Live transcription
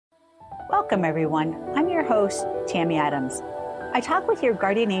Welcome, everyone. I'm your host, Tammy Adams. I talk with your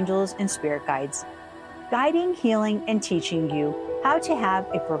guardian angels and spirit guides, guiding, healing, and teaching you how to have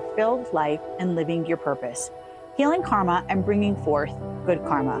a fulfilled life and living your purpose, healing karma and bringing forth good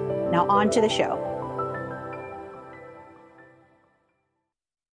karma. Now on to the show.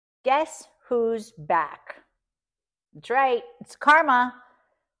 Guess who's back? That's right, it's karma.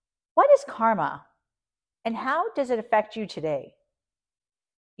 What is karma? And how does it affect you today?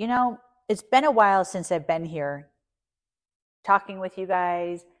 You know, it's been a while since I've been here talking with you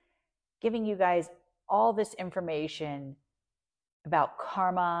guys, giving you guys all this information about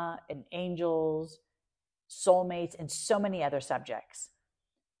karma and angels, soulmates, and so many other subjects.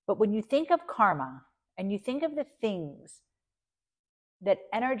 But when you think of karma and you think of the things that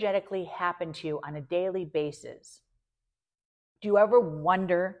energetically happen to you on a daily basis, do you ever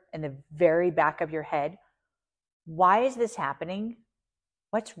wonder in the very back of your head, why is this happening?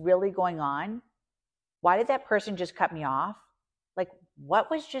 What's really going on? Why did that person just cut me off? Like, what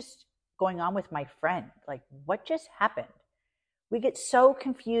was just going on with my friend? Like, what just happened? We get so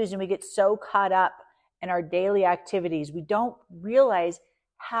confused and we get so caught up in our daily activities. We don't realize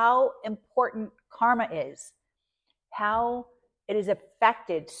how important karma is, how it has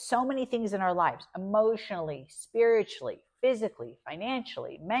affected so many things in our lives, emotionally, spiritually, physically,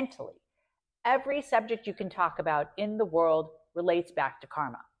 financially, mentally. Every subject you can talk about in the world relates back to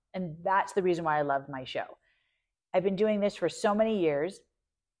karma. And that's the reason why I love my show. I've been doing this for so many years.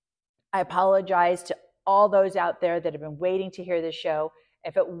 I apologize to all those out there that have been waiting to hear this show.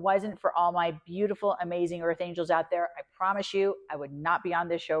 If it wasn't for all my beautiful, amazing earth angels out there, I promise you I would not be on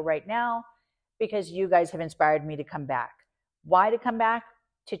this show right now, because you guys have inspired me to come back. Why to come back?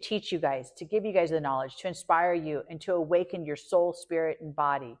 To teach you guys, to give you guys the knowledge, to inspire you, and to awaken your soul, spirit, and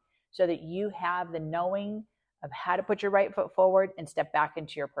body so that you have the knowing of how to put your right foot forward and step back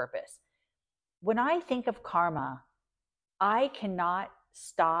into your purpose. When I think of karma, I cannot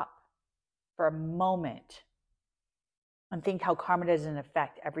stop for a moment and think how karma doesn't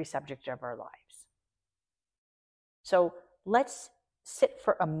affect every subject of our lives. So let's sit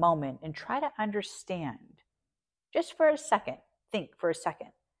for a moment and try to understand, just for a second, think for a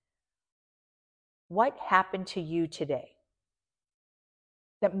second. What happened to you today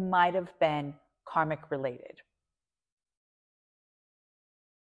that might have been karmic related?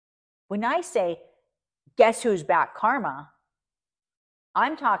 When I say, guess who's back, karma,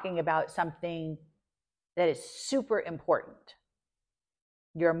 I'm talking about something that is super important.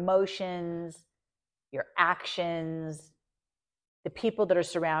 Your emotions, your actions, the people that are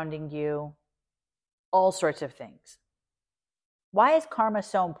surrounding you, all sorts of things. Why is karma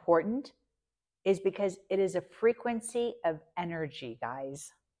so important? Is because it is a frequency of energy,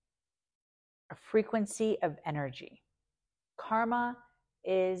 guys. A frequency of energy. Karma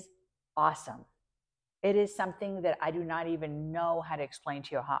is awesome. It is something that I do not even know how to explain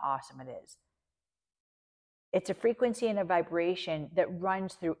to you how awesome it is. It's a frequency and a vibration that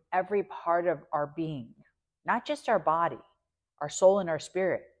runs through every part of our being, not just our body, our soul and our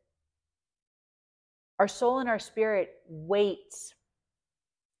spirit. Our soul and our spirit waits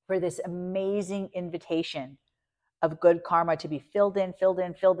for this amazing invitation of good karma to be filled in,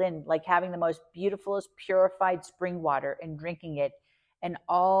 like having the most beautifulest purified spring water and drinking it, and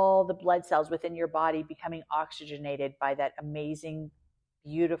all the blood cells within your body becoming oxygenated by that amazing,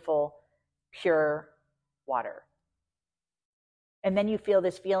 beautiful, pure water. And then you feel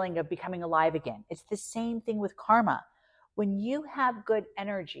this feeling of becoming alive again. It's the same thing with karma. When you have good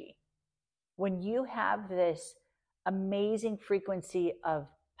energy, when you have this amazing frequency of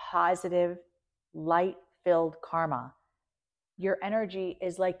positive, light-filled karma, your energy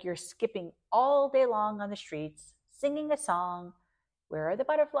is like you're skipping all day long on the streets, singing a song. Where are the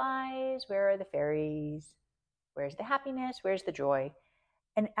butterflies? Where are the fairies? Where's the happiness? Where's the joy?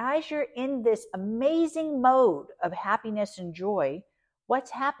 And as you're in this amazing mode of happiness and joy,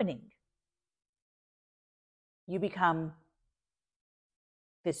 what's happening? You become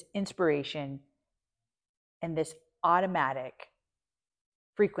this inspiration and this automatic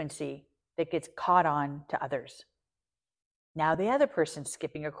frequency that gets caught on to others. Now the other person's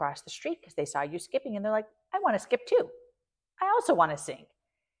skipping across the street because they saw you skipping and they're like, I want to skip too. I also want to sing.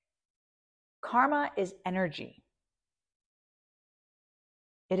 Karma is energy.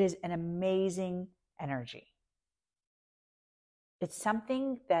 It is an amazing energy. It's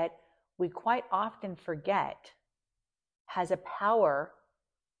something that we quite often forget has a power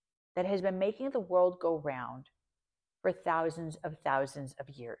that has been making the world go round for thousands of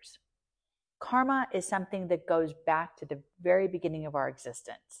years. Karma is something that goes back to the very beginning of our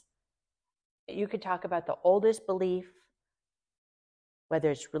existence. You could talk about the oldest belief, whether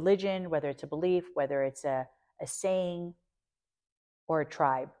it's religion, whether it's a belief, whether it's a saying or a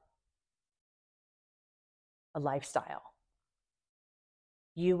tribe, a lifestyle.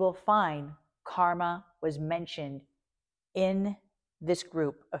 You will find karma was mentioned in this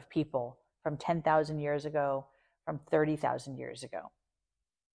group of people from 10,000 years ago, from 30,000 years ago.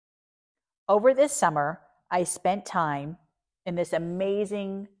 Over this summer, I spent time in this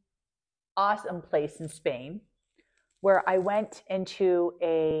amazing, awesome place in Spain where I went into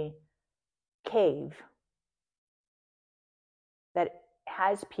a cave that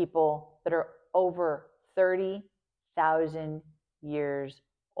has people that are over 30,000 years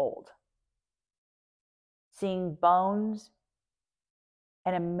old. Seeing bones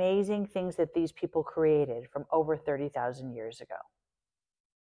and amazing things that these people created from over 30,000 years ago.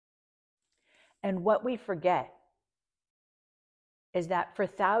 And what we forget is that for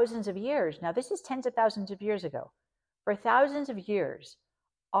thousands of years, now this is tens of thousands of years ago, for thousands of years,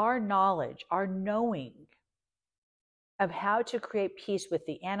 our knowledge, our knowing of how to create peace with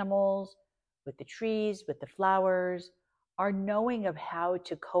the animals, with the trees, with the flowers, our knowing of how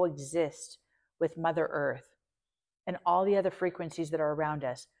to coexist with Mother Earth and all the other frequencies that are around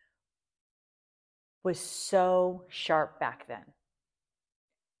us was so sharp back then.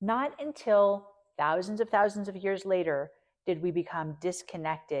 Not until thousands of years later did we become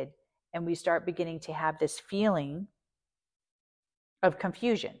disconnected and we start beginning to have this feeling of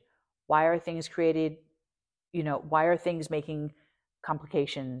confusion. Why are things created? Why are things making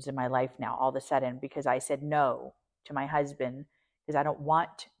complications in my life now all of a sudden because I said no to my husband because I don't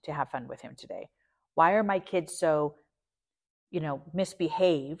want to have fun with him today? Why are my kids so,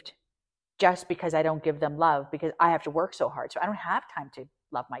 misbehaved just because I don't give them love because I have to work so hard? So I don't have time to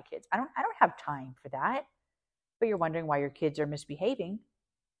love my kids. I don't have time for that. But you're wondering why your kids are misbehaving.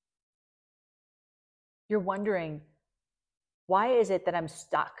 You're wondering, why is it that I'm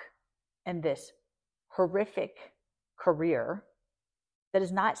stuck in this horrific career that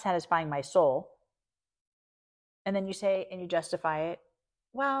is not satisfying my soul? And then you say, and you justify it,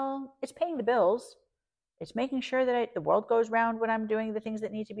 well, it's paying the bills. It's making sure that the world goes round when I'm doing the things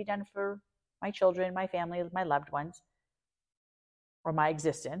that need to be done for my children, my family, my loved ones, or my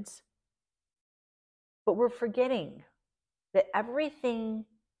existence. But we're forgetting that everything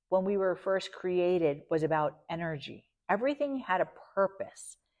when we were first created was about energy. Everything had a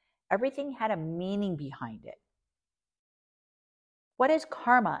purpose. Everything had a meaning behind it. What is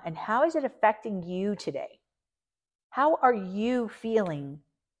karma and how is it affecting you today? How are you feeling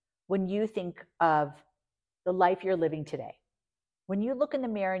when you think of the life you're living today? When you look in the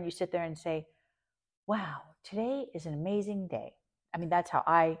mirror and you sit there and say, wow, today is an amazing day. I mean, that's how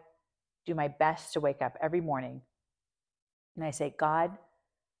I do my best to wake up every morning. And I say, God,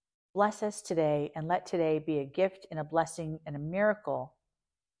 bless us today and let today be a gift and a blessing and a miracle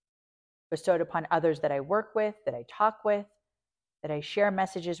bestowed upon others that I work with, that I talk with, that I share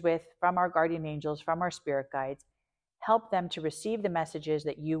messages with from our guardian angels, from our spirit guides. Help them to receive the messages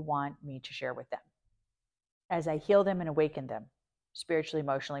that you want me to share with them as I heal them and awaken them spiritually,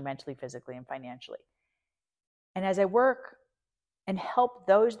 emotionally, mentally, physically, and financially. And as I work and help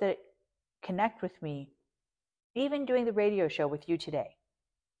those that connect with me, even doing the radio show with you today,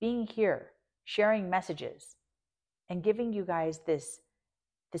 being here, sharing messages, and giving you guys this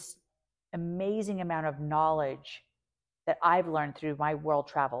amazing amount of knowledge that I've learned through my world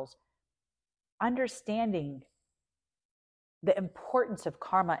travels, understanding the importance of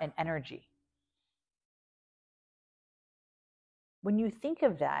karma and energy. When you think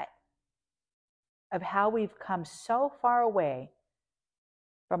of that, of how we've come so far away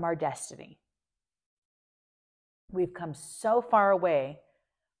from our destiny, we've come so far away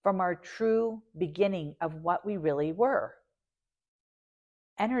from our true beginning of what we really were.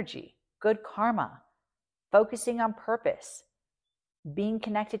 Energy, good karma, focusing on purpose, being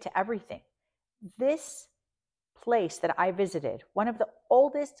connected to everything. This place that I visited, one of the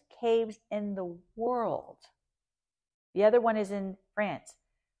oldest caves in the world. The other one is in France.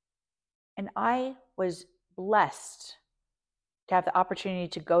 And I was blessed to have the opportunity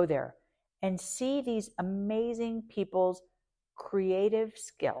to go there and see these amazing people's creative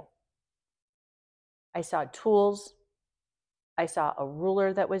skill. I saw tools. I saw a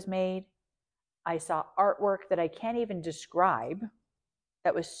ruler that was made. I saw artwork that I can't even describe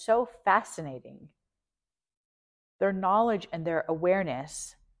that was so fascinating. Their knowledge and their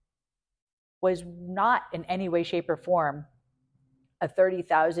awareness was not in any way, shape, or form a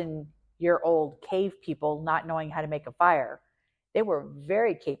 30,000-year-old cave people not knowing how to make a fire. They were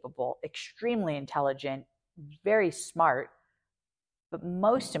very capable, extremely intelligent, very smart, but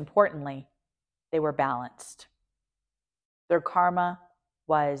most importantly, they were balanced. Their karma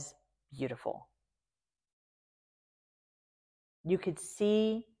was beautiful. You could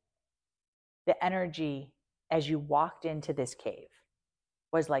see the energy as you walked into this cave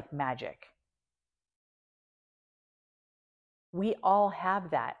was like magic. We all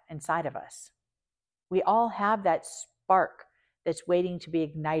have that inside of us. We all have that spark that's waiting to be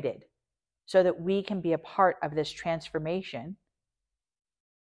ignited so that we can be a part of this transformation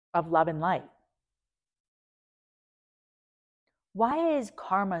of love and light. Why is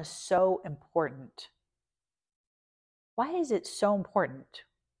karma so important? Why is it so important?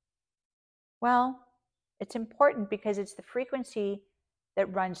 Well, it's important because it's the frequency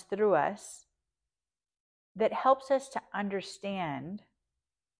that runs through us that helps us to understand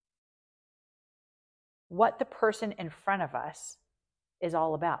what the person in front of us is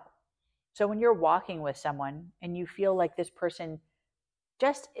all about. So when you're walking with someone and you feel like this person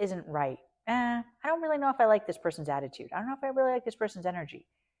just isn't right, I don't really know if I like this person's attitude. I don't know if I really like this person's energy.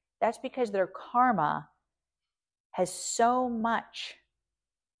 That's because their karma has so much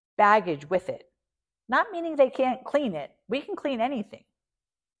baggage with it. Not meaning they can't clean it. We can clean anything.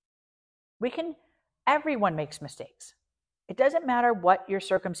 Everyone makes mistakes. It doesn't matter what your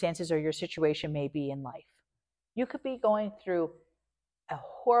circumstances or your situation may be in life. You could be going through a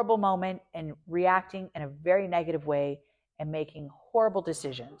horrible moment and reacting in a very negative way and making horrible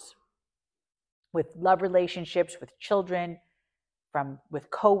decisions with love relationships, with children, with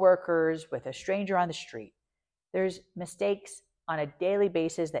coworkers, with a stranger on the street. There's mistakes on a daily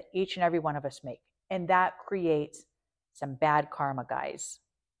basis that each and every one of us make. And that creates some bad karma, guys.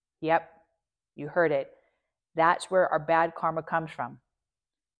 Yep, you heard it. That's where our bad karma comes from.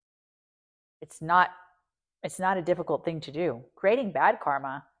 It's not a difficult thing to do. Creating bad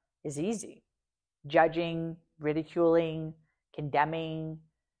karma is easy. Judging, ridiculing, condemning,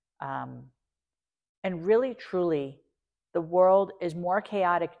 and really, truly, the world is more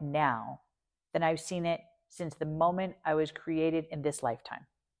chaotic now than I've seen it since the moment I was created in this lifetime.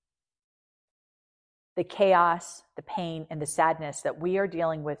 The chaos, the pain, and the sadness that we are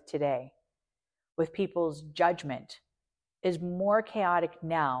dealing with today, with people's judgment, is more chaotic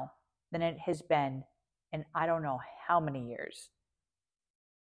now than it has been in I don't know how many years.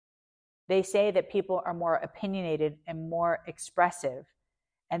 They say that people are more opinionated and more expressive,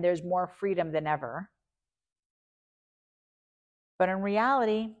 and there's more freedom than ever. But in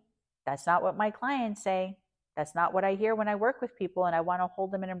reality, that's not what my clients say. That's not what I hear when I work with people and I want to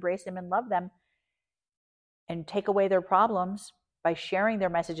hold them and embrace them and love them and take away their problems by sharing their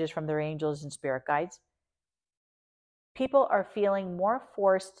messages from their angels and spirit guides. People are feeling more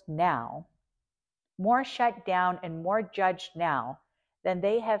forced now, more shut down and more judged now than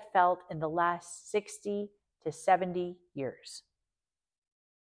they have felt in the last 60 to 70 years.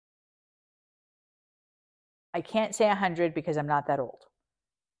 I can't say 100 because I'm not that old.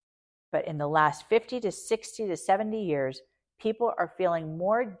 But in the last 50 to 60 to 70 years, people are feeling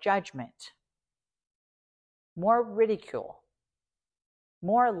more judgment, more ridicule,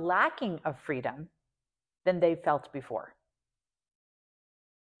 more lacking of freedom than they felt before.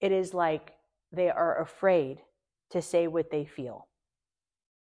 It is like they are afraid to say what they feel.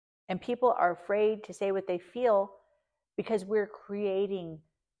 And people are afraid to say what they feel because we're creating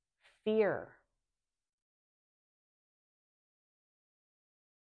fear.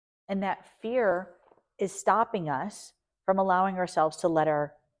 And that fear is stopping us from allowing ourselves to let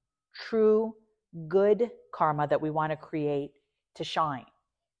our true good karma that we want to create to shine.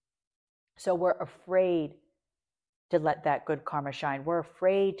 So we're afraid to let that good karma shine. We're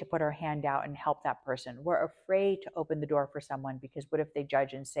afraid to put our hand out and help that person. We're afraid to open the door for someone because what if they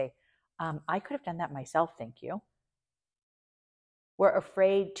judge and say, I could have done that myself, thank you. We're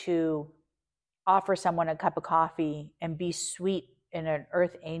afraid to offer someone a cup of coffee and be sweet in an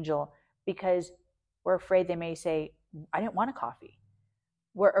earth angel because we're afraid they may say, I didn't want a coffee.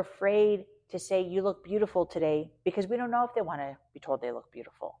 We're afraid to say, you look beautiful today because we don't know if they want to be told they look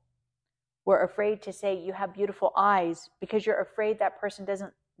beautiful. We're afraid to say, you have beautiful eyes because you're afraid that person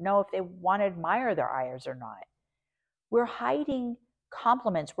doesn't know if they want to admire their eyes or not. We're hiding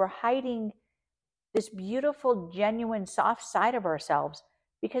compliments. We're hiding this beautiful, genuine, soft side of ourselves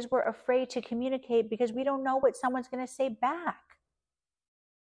because we're afraid to communicate because we don't know what someone's going to say back.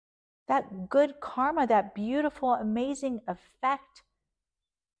 That good karma, that beautiful, amazing effect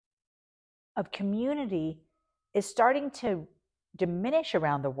of community is starting to diminish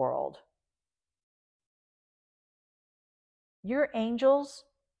around the world. Your angels,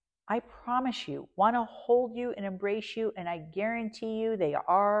 I promise you, want to hold you and embrace you, and I guarantee you they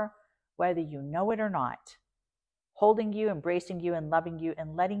are, whether you know it or not, holding you, embracing you, and loving you,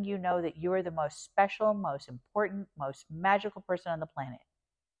 and letting you know that you are the most special, most important, most magical person on the planet.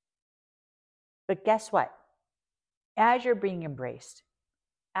 But guess what? As you're being embraced,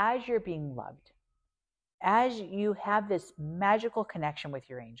 as you're being loved, as you have this magical connection with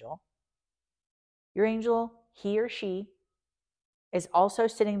your angel, he or she, is also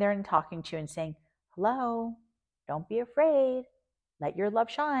sitting there and talking to you and saying, hello, don't be afraid. Let your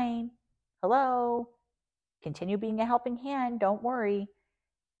love shine. Hello. Continue being a helping hand. Don't worry.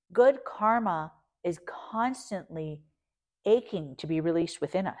 Good karma is constantly aching to be released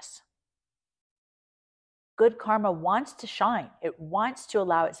within us. Good karma wants to shine. It wants to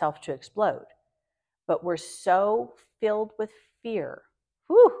allow itself to explode. But we're so filled with fear.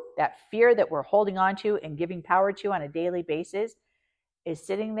 That fear that we're holding on to and giving power to on a daily basis is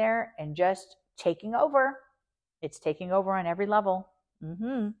sitting there and just taking over. It's taking over on every level.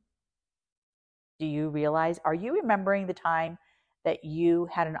 Do you realize, are you remembering the time that you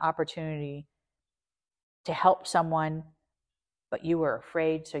had an opportunity to help someone, but you were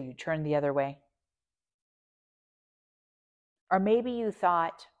afraid, so you turned the other way? Or maybe you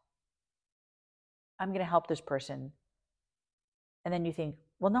thought, I'm going to help this person. And then you think,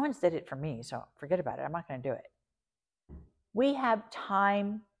 well, no one's did it for me, so forget about it. I'm not going to do it. We have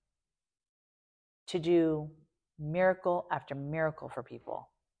time to do miracle after miracle for people,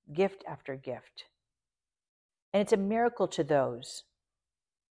 gift after gift. And it's a miracle to those,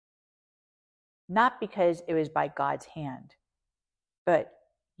 not because it was by God's hand, but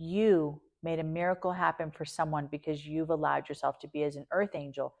you made a miracle happen for someone because you've allowed yourself to be as an earth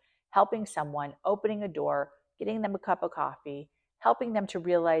angel, helping someone, opening a door, getting them a cup of coffee, helping them to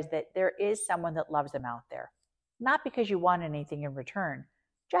realize that there is someone that loves them out there. Not because you want anything in return,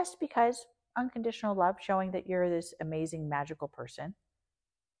 just because unconditional love, showing that you're this amazing, magical person.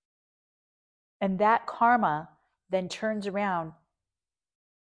 And that karma then turns around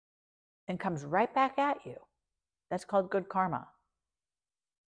and comes right back at you. That's called good karma.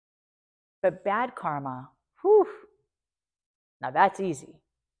 But bad karma, now that's easy.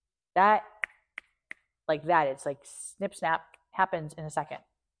 That, it's like snip, snap, happens in a second.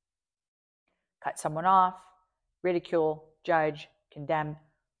 Cut someone off, ridicule, judge, condemn.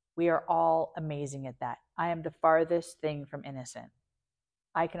 We are all amazing at that. I am the farthest thing from innocent.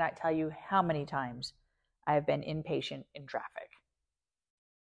 I cannot tell you how many times I have been impatient in traffic.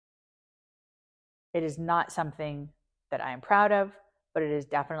 It is not something that I am proud of, but it is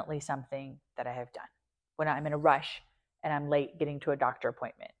definitely something that I have done. When I'm in a rush and I'm late getting to a doctor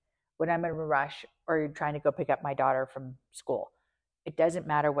appointment, when I'm in a rush or trying to go pick up my daughter from school, it doesn't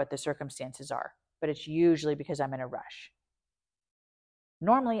matter what the circumstances are, but it's usually because I'm in a rush.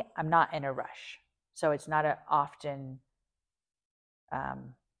 Normally, I'm not in a rush, so it's not an often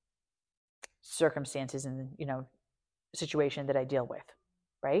circumstances and situation that I deal with,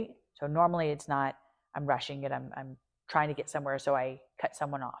 right? So normally it's not I'm rushing it, I'm trying to get somewhere, so I cut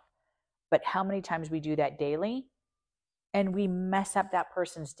someone off. But how many times we do that daily, and we mess up that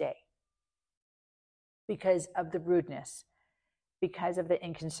person's day because of the rudeness, because of the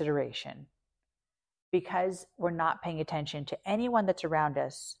inconsideration, because we're not paying attention to anyone that's around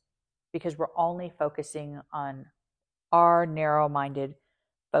us, because we're only focusing on our narrow-minded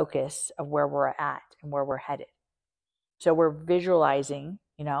focus of where we're at and where we're headed. So we're visualizing,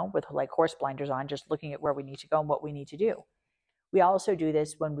 with like horse blinders on, just looking at where we need to go and what we need to do. We also do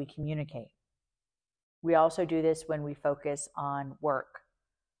this when we communicate. We also do this when we focus on work.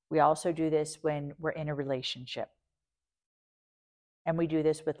 We also do this when we're in a relationship. And we do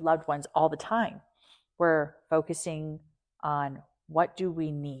this with loved ones all the time. We're focusing on what do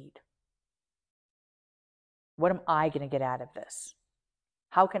we need? What am I going to get out of this?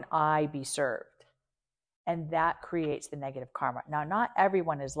 How can I be served? And that creates the negative karma. Now, not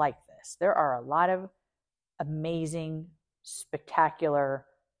everyone is like this. There are a lot of amazing, spectacular,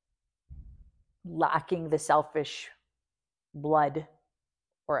 lacking the selfish blood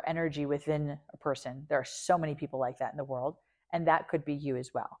or energy within a person. There are so many people like that in the world, and that could be you as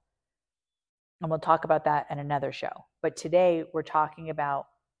well. And we'll talk about that in another show. But today we're talking about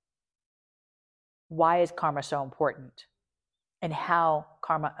why is karma so important and how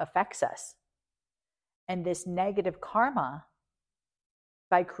karma affects us. And this negative karma,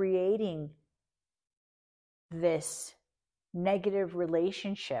 by creating this negative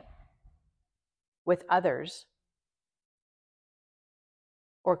relationship with others,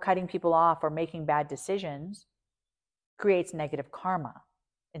 or cutting people off or making bad decisions, creates negative karma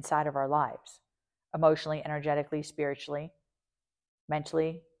inside of our lives, emotionally, energetically, spiritually,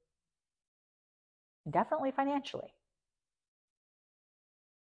 mentally, and definitely financially.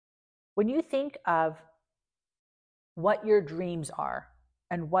 When you think of what your dreams are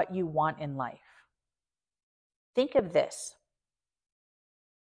and what you want in life, think of this.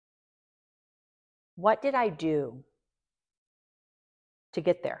 What did I do to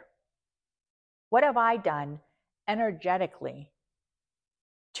get there? What have I done energetically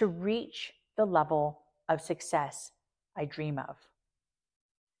to reach the level of success I dream of?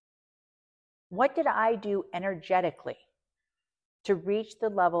 What did I do energetically to reach the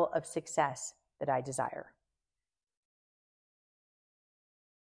level of success that I desire?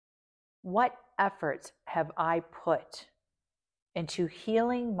 What efforts have I put into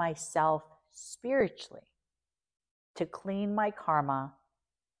healing myself spiritually to clean my karma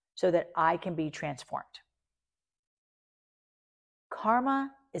so that I can be transformed?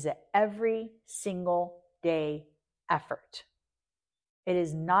 Karma is an every single day effort. It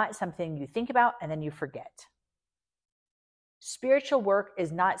is not something you think about and then you forget. Spiritual work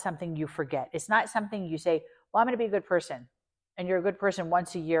is not something you forget. It's not something you say, well, I'm going to be a good person. And you're a good person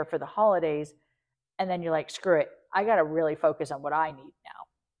once a year for the holidays. And then you're like, screw it. I got to really focus on what I need now.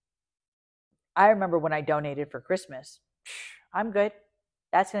 I remember when I donated for Christmas, I'm good.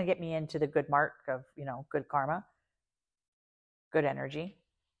 That's going to get me into the good mark of, good karma, good energy,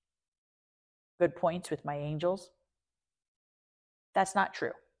 good points with my angels. That's not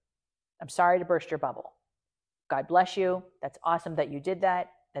true. I'm sorry to burst your bubble. God bless you. That's awesome that you did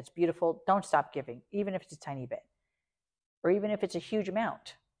that. That's beautiful. Don't stop giving, even if it's a tiny bit, or even if it's a huge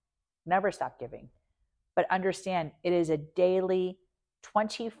amount. Never stop giving. But understand, it is a daily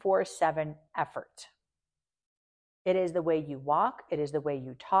 24/7 effort. It is the way you walk. It is the way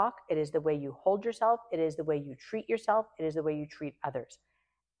you talk. It is the way you hold yourself. It is the way you treat yourself. It is the way you treat others.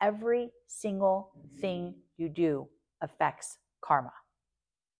 Every single thing you do affects karma.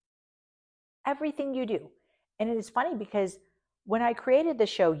 Everything you do. And it is funny because when I created the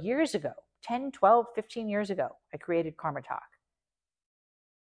show years ago, 10, 12, 15 years ago, I created Karma Talk.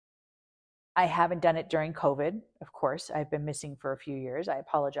 I haven't done it during COVID, of course. I've been missing for a few years. I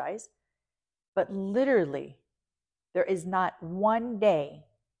apologize. But literally, there is not one day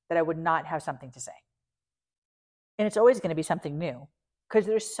that I would not have something to say. And it's always going to be something new because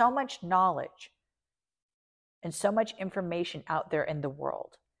there's so much knowledge and so much information out there in the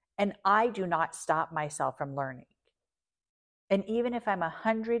world. And I do not stop myself from learning. And even if I'm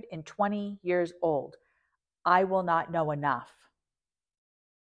 120 years old, I will not know enough.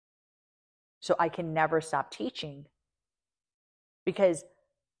 So I can never stop teaching because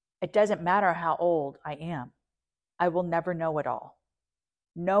it doesn't matter how old I am. I will never know it all.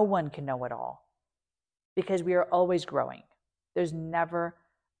 No one can know it all because we are always growing. There's never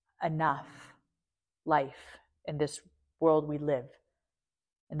enough life in this world we live,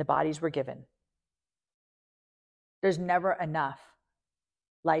 in the bodies we're given. There's never enough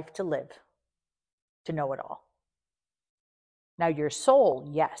life to live to know it all. Now, your soul,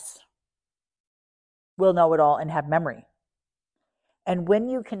 yes, will know it all and have memory. And when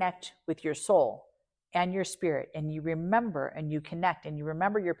you connect with your soul and your spirit, and you remember and you connect and you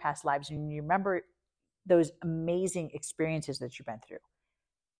remember your past lives and you remember those amazing experiences that you've been through,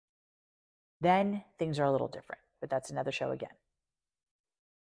 then things are a little different. But that's another show again.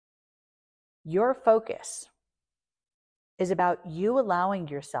 Your focus is about you allowing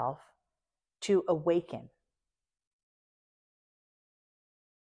yourself to awaken.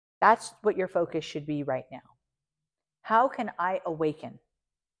 That's what your focus should be right now. How can I awaken?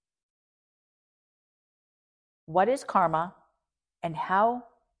 What is karma and how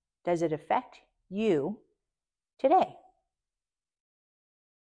does it affect you today?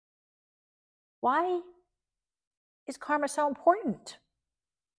 Why is karma so important?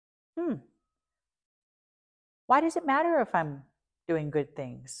 Why does it matter if I'm doing good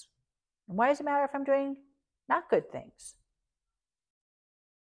things? And why does it matter if I'm doing not good things?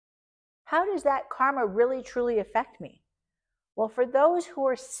 How does that karma really truly affect me? Well, for those who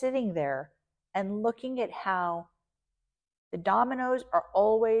are sitting there and looking at how the dominoes are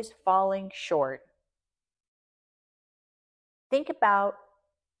always falling short, think about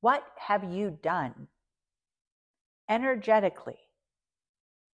what have you done energetically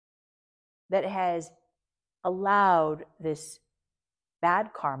that has allowed this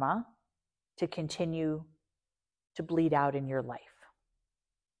bad karma to continue to bleed out in your life.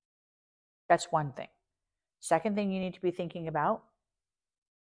 That's one thing. Second thing you need to be thinking about,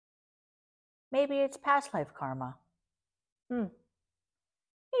 maybe it's past life karma. Maybe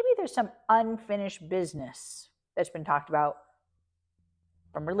there's some unfinished business that's been talked about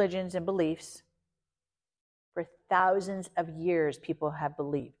from religions and beliefs. For thousands of years, people have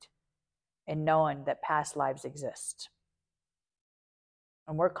believed and known that past lives exist.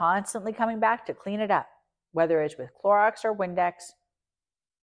 And we're constantly coming back to clean it up, whether it's with Clorox or Windex,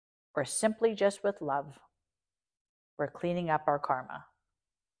 or simply just with love. We're cleaning up our karma.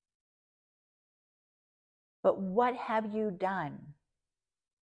 But what have you done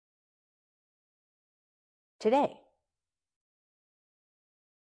today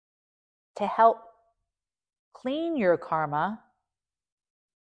to help clean your karma,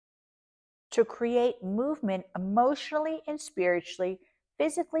 to create movement emotionally and spiritually,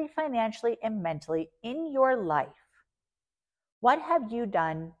 physically, financially, and mentally in your life? What have you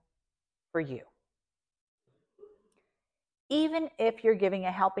done for you? Even if you're giving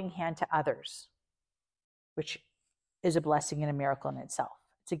a helping hand to others, which is a blessing and a miracle in itself,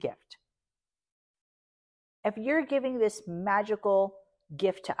 it's a gift. If you're giving this magical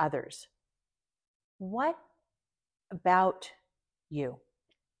gift to others, what about you?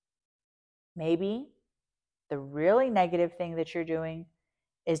 Maybe the really negative thing that you're doing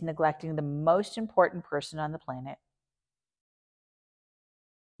is neglecting the most important person on the planet,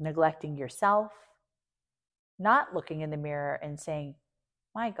 neglecting yourself, not looking in the mirror and saying,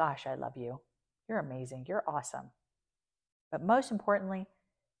 my gosh, I love you. You're amazing. You're awesome. But most importantly,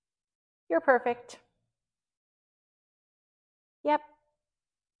 you're perfect. Yep,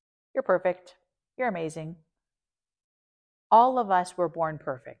 you're perfect. You're amazing. All of us were born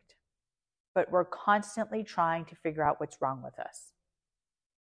perfect, but we're constantly trying to figure out what's wrong with us.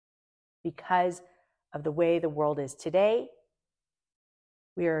 Because of the way the world is today,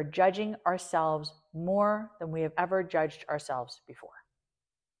 we are judging ourselves more than we have ever judged ourselves before.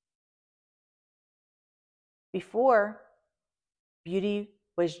 Before, beauty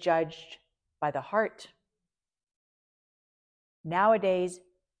was judged by the heart. Nowadays,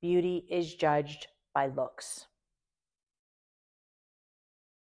 beauty is judged by looks.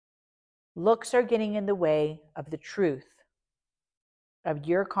 Looks are getting in the way of the truth, of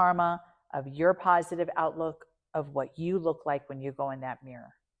your karma, of your positive outlook, of what you look like when you go in that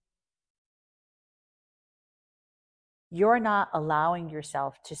mirror. You're not allowing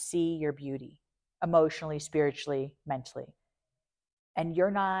yourself to see your beauty emotionally, spiritually, mentally. And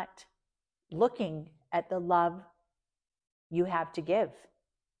you're not looking at the love you have to give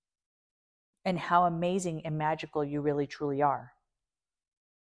and how amazing and magical you really truly are.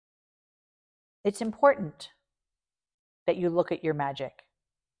 It's important that you look at your magic.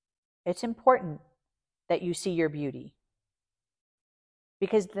 It's important that you see your beauty,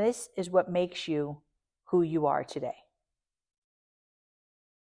 because this is what makes you who you are today.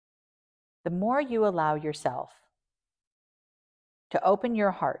 The more you allow yourself to open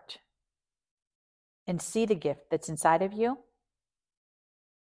your heart and see the gift that's inside of you,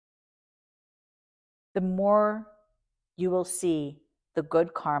 the more you will see the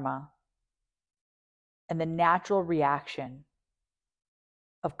good karma and the natural reaction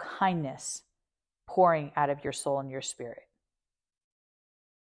of kindness pouring out of your soul and your spirit.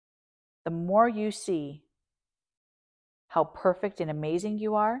 The more you see how perfect and amazing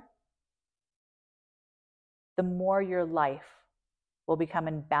you are, the more your life will become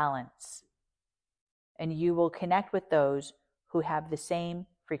in balance, and you will connect with those who have the same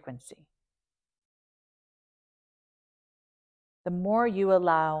frequency. The more you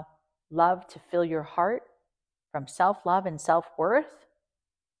allow love to fill your heart from self-love and self-worth,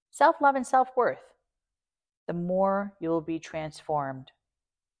 the more you will be transformed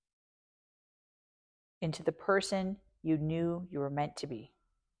into the person you knew you were meant to be.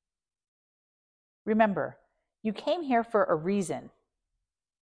 Remember, you came here for a reason.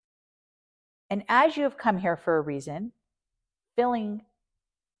 And as you have come here for a reason, feeling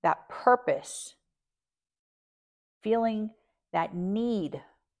that purpose, feeling that need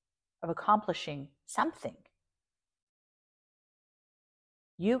of accomplishing something,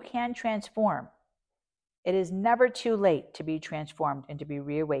 you can transform. It is never too late to be transformed and to be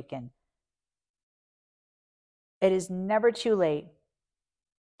reawakened. It is never too late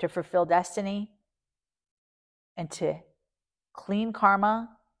to fulfill destiny and to clean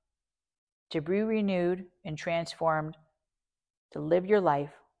karma, to be renewed and transformed, to live your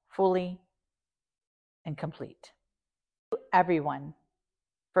life fully and complete. Thank you, everyone,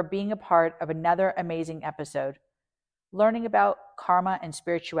 for being a part of another amazing episode, learning about karma and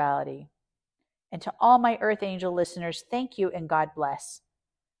spirituality. And to all my Earth Angel listeners, thank you and God bless.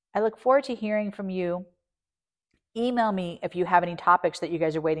 I look forward to hearing from you. Email me if you have any topics that you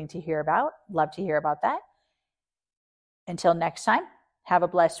guys are waiting to hear about. Love to hear about that. Until next time, have a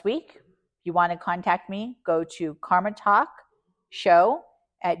blessed week. If you want to contact me, go to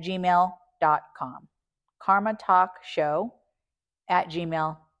karmatalkshow@gmail.com.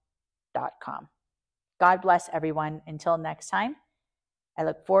 karmatalkshow@gmail.com. God bless everyone. Until next time, I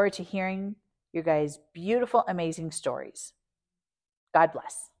look forward to hearing your guys' beautiful, amazing stories. God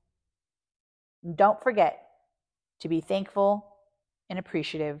bless. And don't forget to be thankful and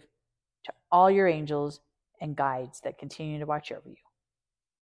appreciative to all your angels and guides that continue to watch over you.